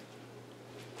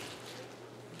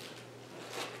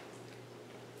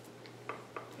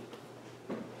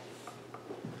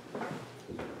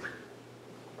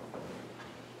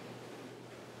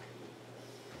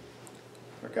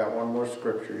 I got one more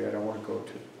scripture yet. I want to go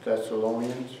to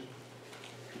Thessalonians.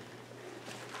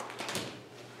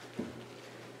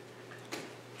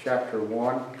 Chapter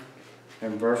 1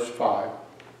 and verse 5.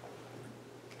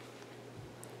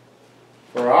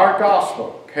 For our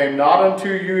gospel came not unto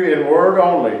you in word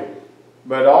only,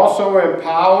 but also in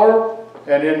power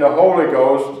and in the Holy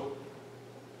Ghost,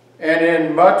 and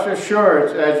in much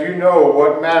assurance, as you know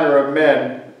what manner of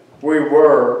men we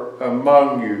were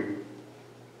among you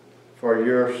for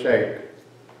your sake. It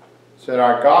said,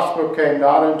 our gospel came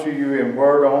not unto you in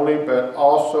word only, but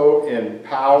also in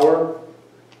power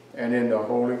and in the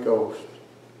Holy Ghost.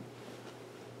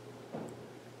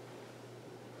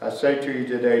 I say to you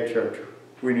today, church,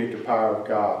 we need the power of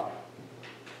God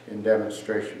in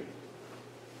demonstration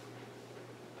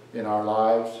in our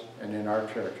lives and in our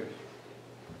churches.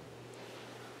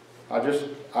 I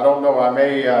don't know, I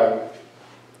may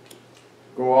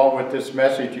go on with this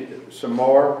message some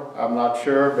more. I'm not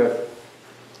sure, but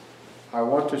I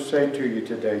want to say to you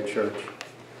today, church,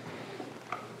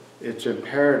 it's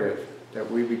imperative that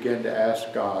we begin to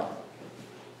ask God,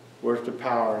 where's the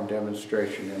power and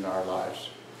demonstration in our lives,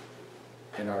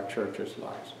 in our church's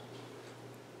lives?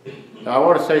 Now I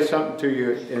want to say something to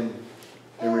you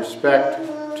in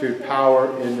respect to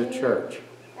power in the church.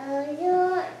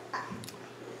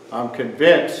 I'm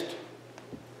convinced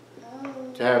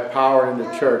to have power in the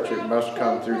church, it must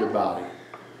come through the body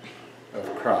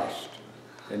of Christ.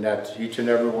 And that's each and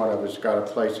every one of us got a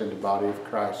place in the body of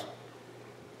Christ.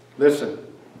 Listen,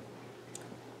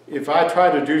 if I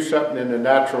try to do something in the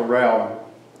natural realm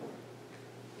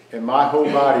and my whole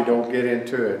body don't get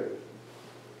into it,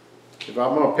 if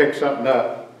I'm going to pick something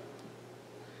up,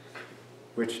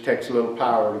 which takes a little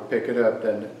power to pick it up,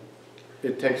 then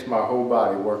it takes my whole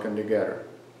body working together.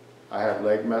 I have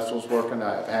leg muscles working,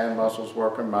 I have hand muscles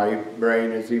working, my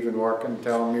brain is even working,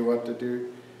 telling me what to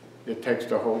do. It takes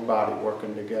the whole body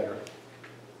working together.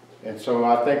 And so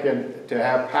I think to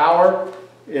have power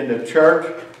in the church,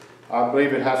 I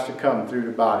believe it has to come through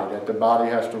the body, that the body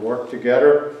has to work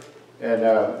together. And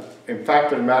in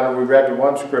fact of the matter, we read the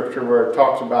one scripture where it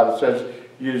talks about, it says,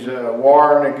 you're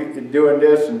warring and doing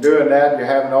this and doing that, you're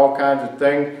having all kinds of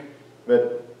things,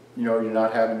 but you know, you're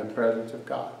not having the presence of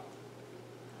God.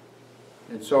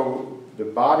 And so the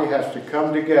body has to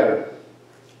come together.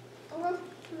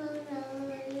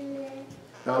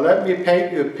 Now let me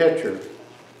paint you a picture,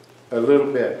 a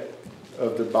little bit,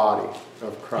 of the body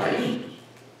of Christ.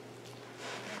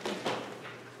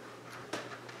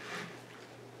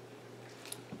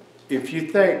 If you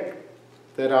think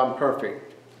that I'm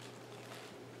perfect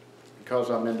because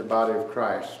I'm in the body of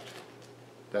Christ,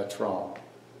 that's wrong.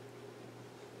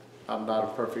 I'm not a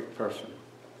perfect person.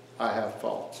 I have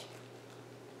faults.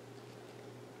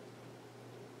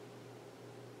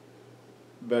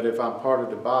 But if I'm part of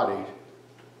the body,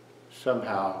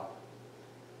 somehow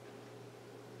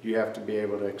you have to be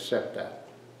able to accept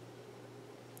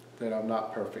that I'm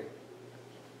not perfect,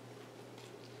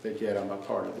 that yet I'm a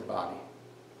part of the body.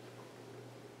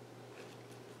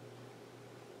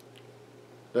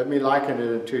 Let me liken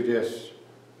it to this.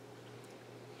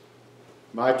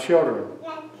 My children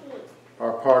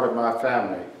are part of my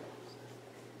family.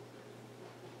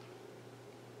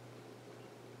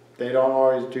 They don't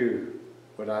always do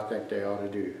what I think they ought to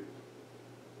do.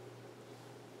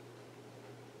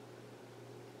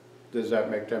 Does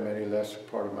that make them any less a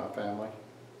part of my family?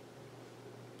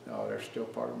 No, they're still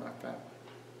part of my family.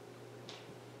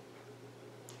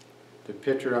 The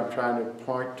picture I'm trying to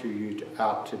point to you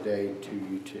out today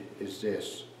is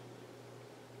this.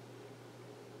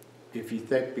 If you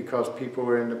think because people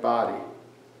are in the body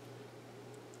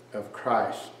of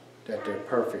Christ that they're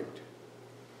perfect,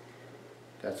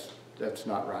 that's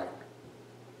not right.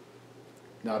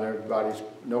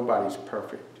 Nobody's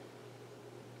perfect.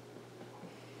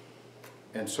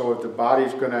 And so if the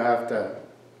body's going to have to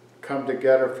come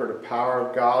together for the power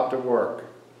of God to work,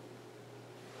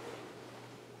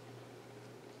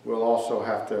 we'll also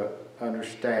have to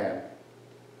understand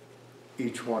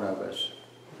each one of us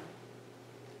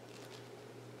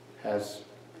has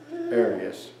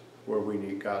areas where we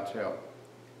need God's help.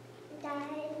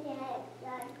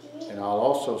 And I'll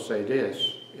also say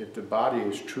this, if the body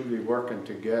is truly working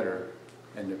together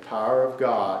and the power of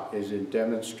God is in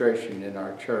demonstration in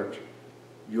our church,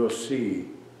 you'll see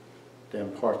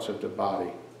them parts of the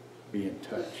body being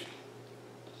touched.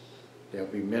 They'll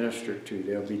be ministered to,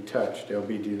 they'll be touched, they'll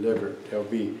be delivered, there'll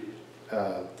be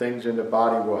things in the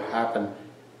body will happen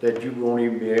that you won't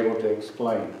even be able to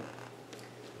explain.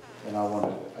 And I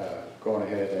want to go on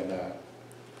ahead and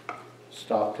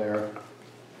stop there.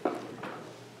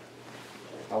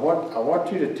 I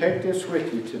want you to take this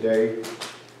with you today.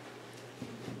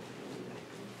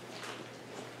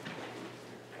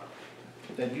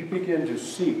 That you begin to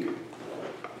seek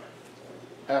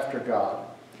after God.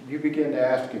 You begin to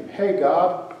ask Him, hey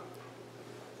God,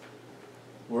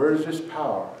 where is this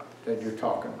power that you're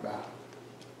talking about?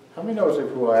 How many knows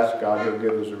if we'll ask God, He'll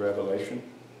give us a revelation?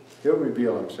 He'll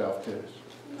reveal Himself to us.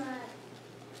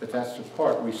 But that's the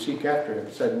part we seek after Him.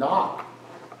 It said, knock,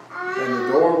 and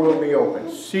the door will be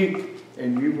open. Seek,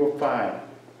 and you will find.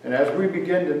 And as we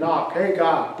begin to knock, hey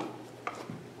God,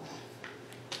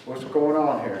 what's going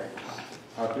on here?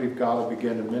 I believe God will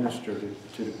begin to minister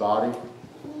to the body,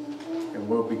 and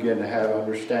we'll begin to have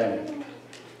understanding.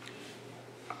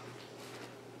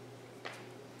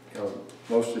 You know,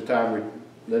 most of the time,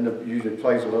 Linda usually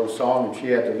plays a little song, and she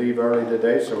had to leave early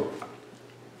today, so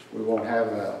we won't have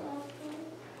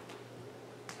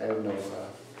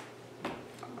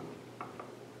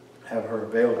her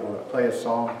available to play a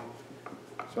song.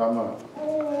 So I'm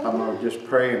gonna just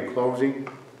pray in closing.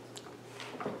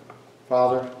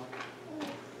 Father,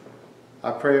 I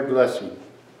pray a blessing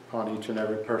upon each and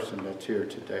every person that's here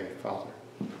today, Father.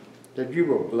 That you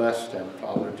will bless them,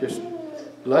 Father. Just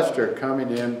bless their coming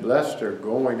in, bless their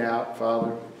going out,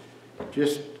 Father.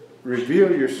 Just reveal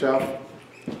yourself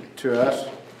to us.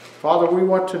 Father, we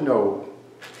want to know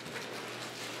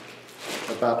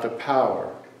about the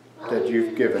power that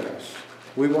you've given us.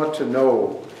 We want to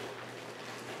know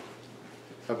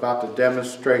about the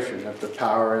demonstration of the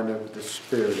power and of the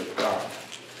Spirit of God.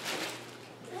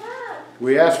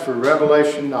 We ask for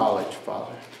revelation knowledge,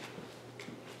 Father.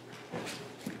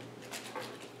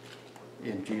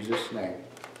 In Jesus' name,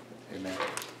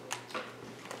 amen.